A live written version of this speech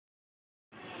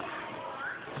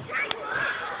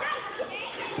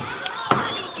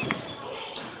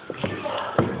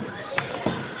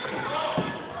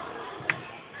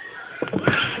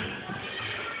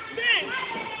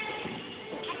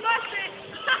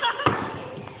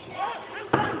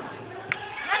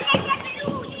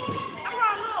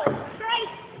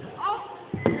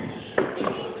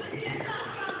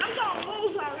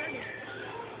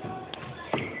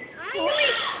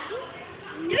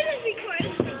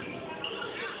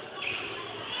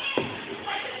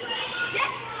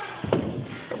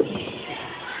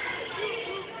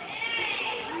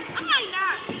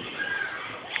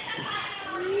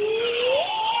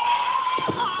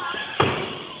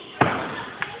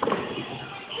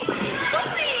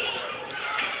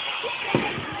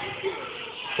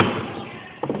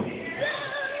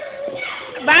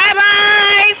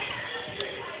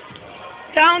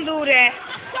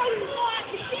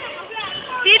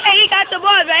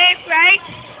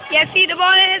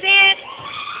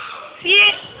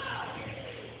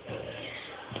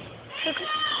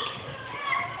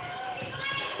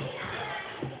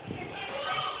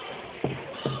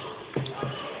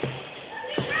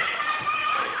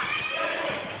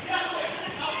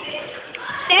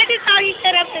he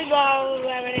set up his ball,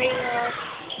 whatever they were.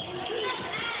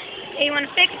 Hey, you want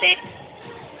to fix it?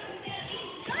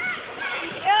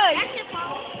 Yeah.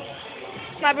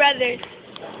 My brother's.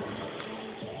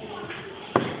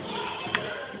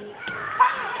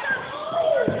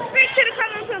 Fix it to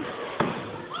come into.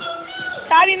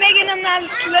 So I be making them not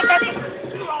look at the...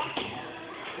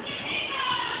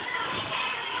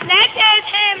 That's his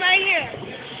hand right here.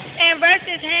 And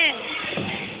versus him.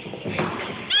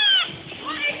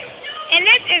 And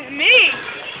this is me.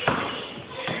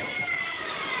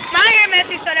 My hair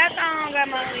messy, so that's how I don't got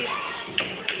my leaf.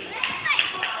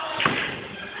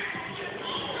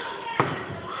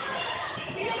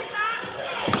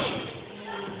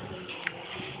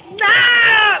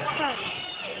 Stop!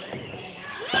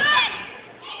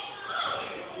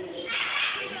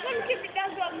 Let me keep it down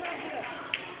to a little bit.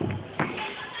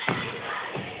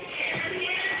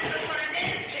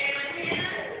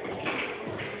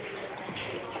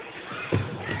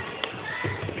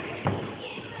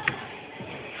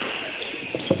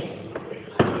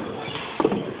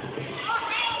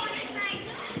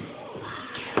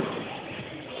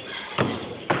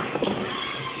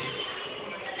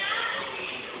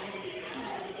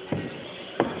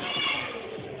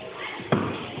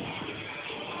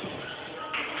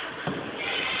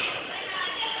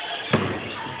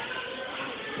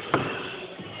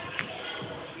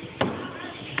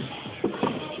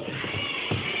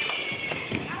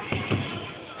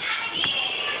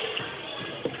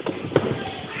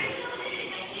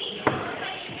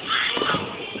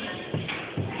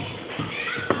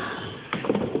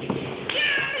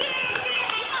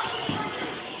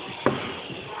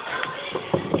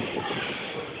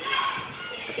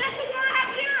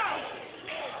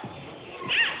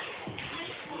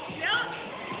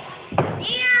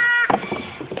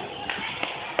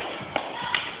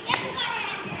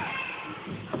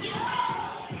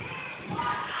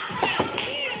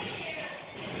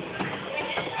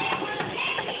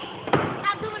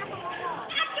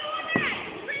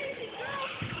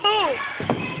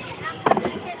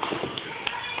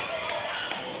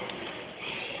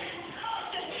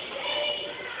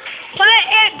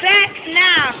 Back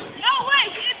now. No way,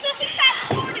 it's just a shot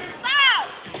for the foul.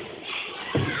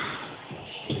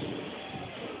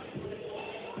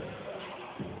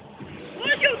 What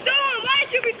are you doing? Why are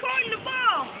you recording the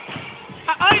ball?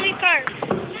 I already curved.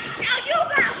 Now you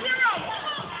got 0.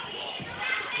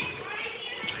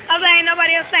 I was like,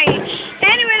 nobody else saying.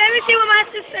 Anyway, let me see what my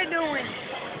sister doing.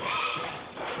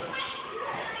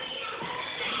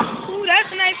 Ooh, that's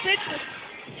a nice picture.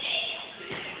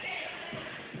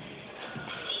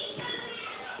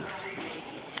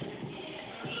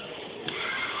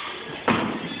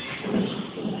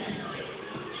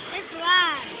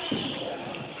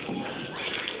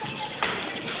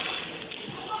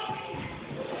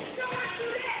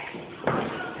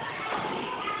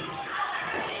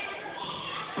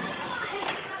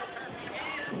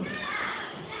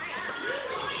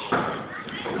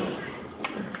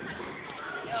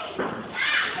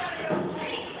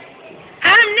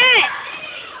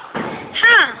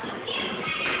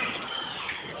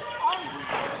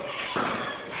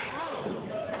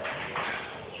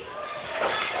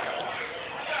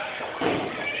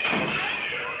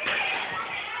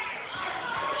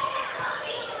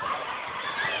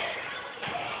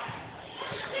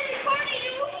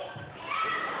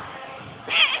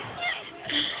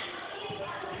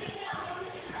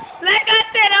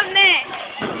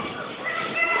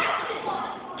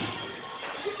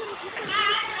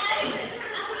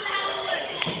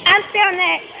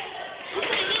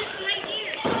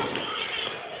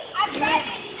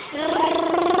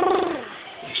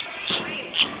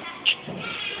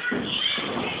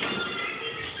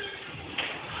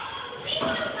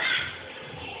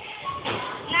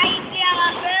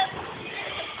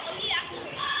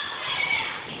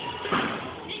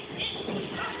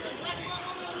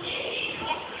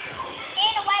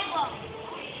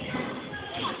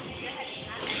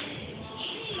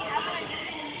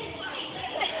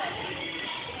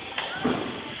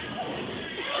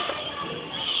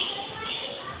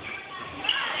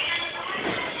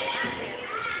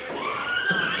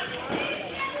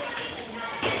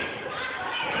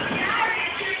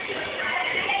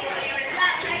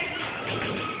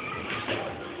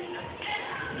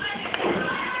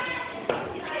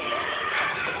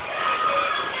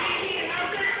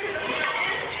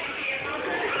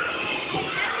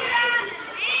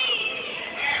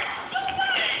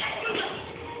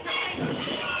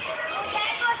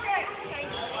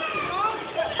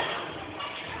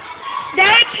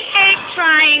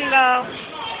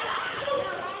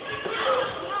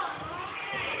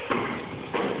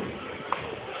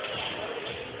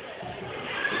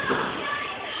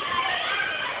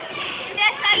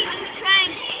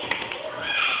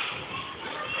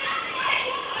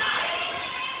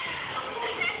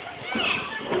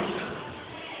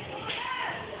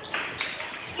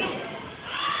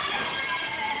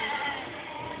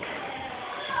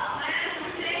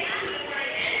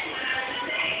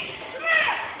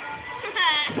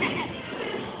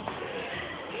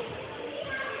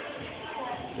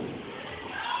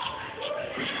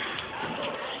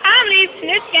 And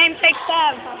this game takes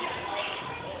time.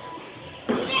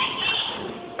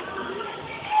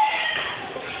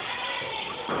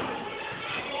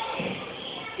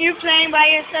 You playing by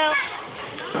yourself?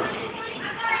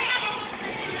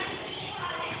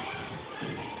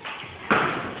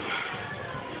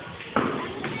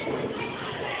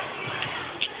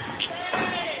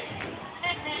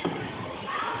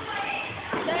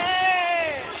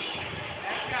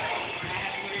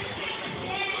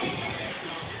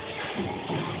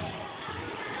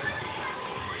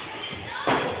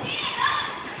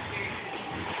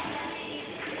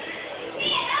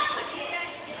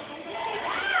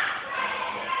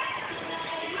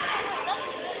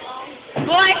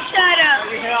 Boy, shut up.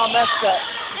 Your hair all messed up.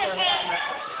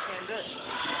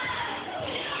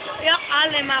 Yep,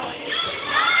 I'll in my way.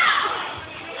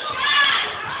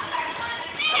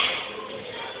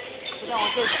 Sit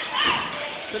down, sit down.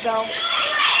 Sit down.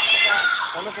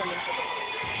 Don't look at me.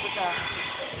 Sit down.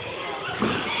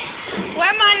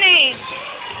 What's my name?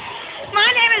 My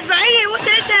name is right here. What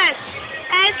is that?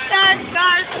 Esther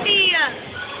Garcia.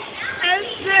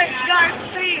 Esther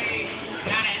Garcia.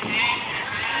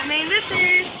 I mean, this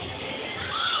is.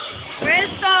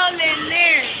 It's all in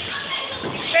there.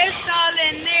 It's all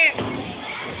in there.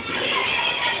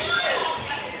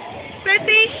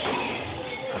 50?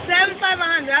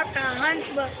 7,500. I found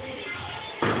 $100.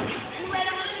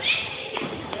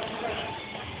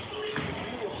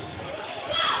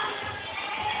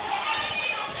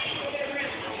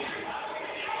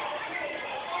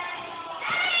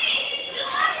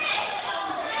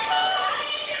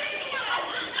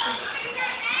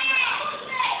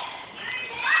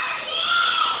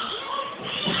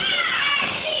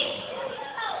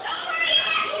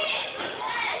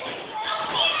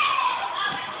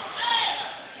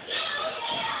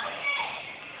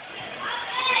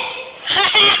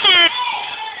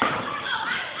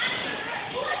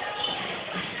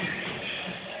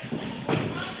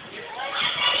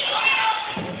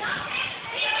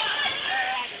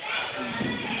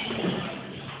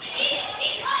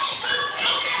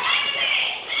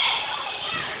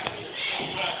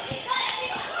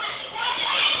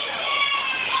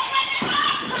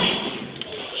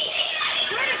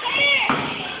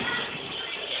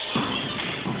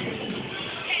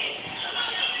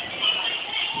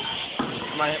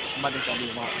 Somebody can do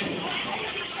more.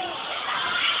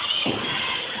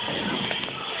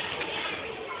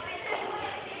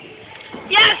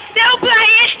 Y'all still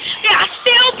playing? Y'all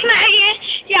still playing?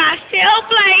 Y'all still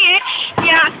playing?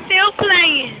 Y'all still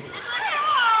playing?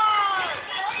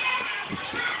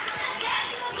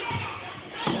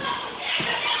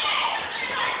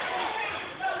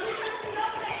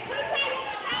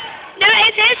 No,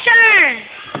 it's his turn.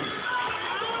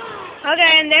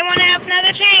 Okay, and they want to have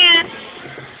another chance.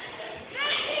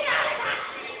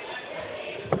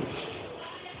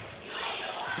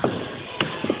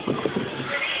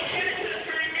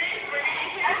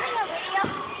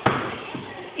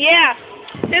 Yeah,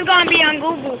 this is gonna be on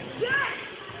Google.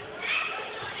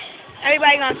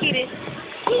 Everybody gonna see this.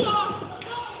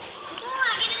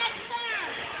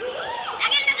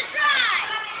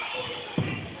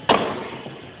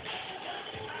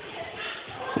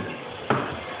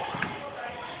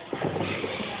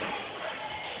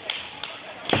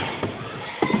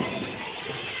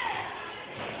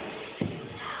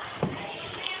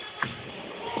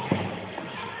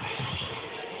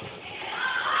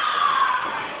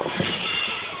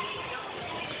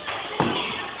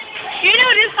 You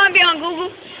know this gonna be on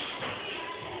Google.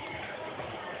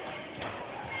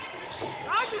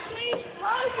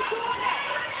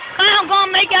 I'm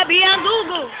gonna make that be on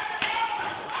Google.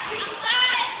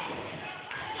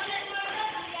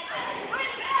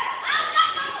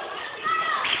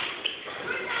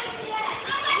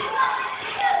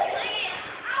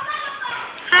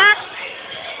 Huh?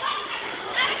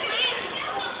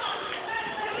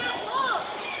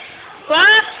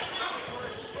 What?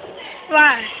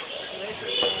 Why?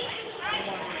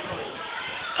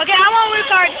 Okay, I won't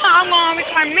record. I'm gonna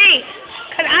record me,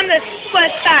 cause I'm the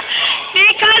superstar.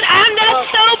 Because I'm the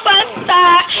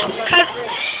superstar. Cause,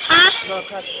 huh? No,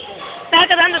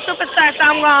 cause I'm the superstar, so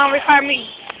I'm gonna record me.